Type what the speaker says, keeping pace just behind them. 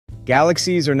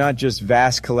Galaxies are not just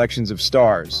vast collections of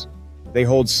stars. They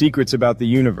hold secrets about the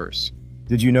universe.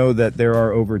 Did you know that there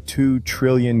are over 2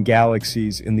 trillion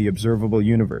galaxies in the observable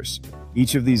universe?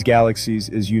 Each of these galaxies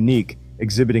is unique,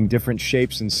 exhibiting different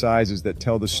shapes and sizes that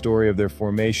tell the story of their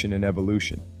formation and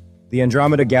evolution. The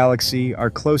Andromeda Galaxy, our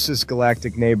closest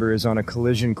galactic neighbor, is on a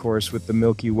collision course with the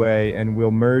Milky Way and will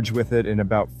merge with it in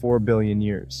about 4 billion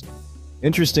years.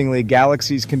 Interestingly,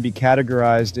 galaxies can be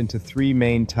categorized into 3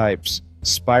 main types: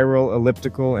 spiral,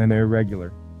 elliptical, and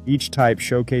irregular, each type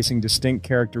showcasing distinct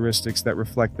characteristics that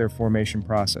reflect their formation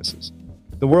processes.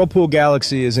 The Whirlpool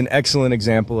Galaxy is an excellent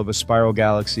example of a spiral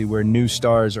galaxy where new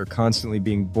stars are constantly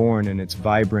being born in its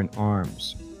vibrant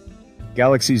arms.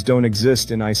 Galaxies don't exist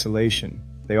in isolation.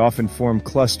 They often form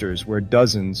clusters where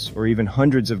dozens or even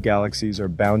hundreds of galaxies are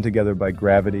bound together by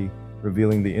gravity,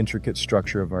 revealing the intricate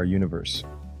structure of our universe.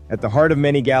 At the heart of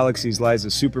many galaxies lies a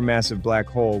supermassive black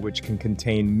hole which can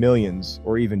contain millions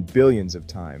or even billions of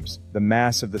times the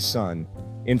mass of the Sun,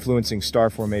 influencing star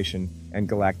formation and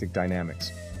galactic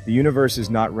dynamics. The universe is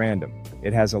not random.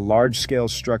 It has a large-scale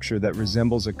structure that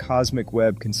resembles a cosmic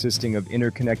web consisting of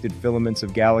interconnected filaments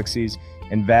of galaxies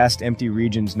and vast empty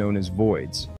regions known as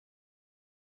voids.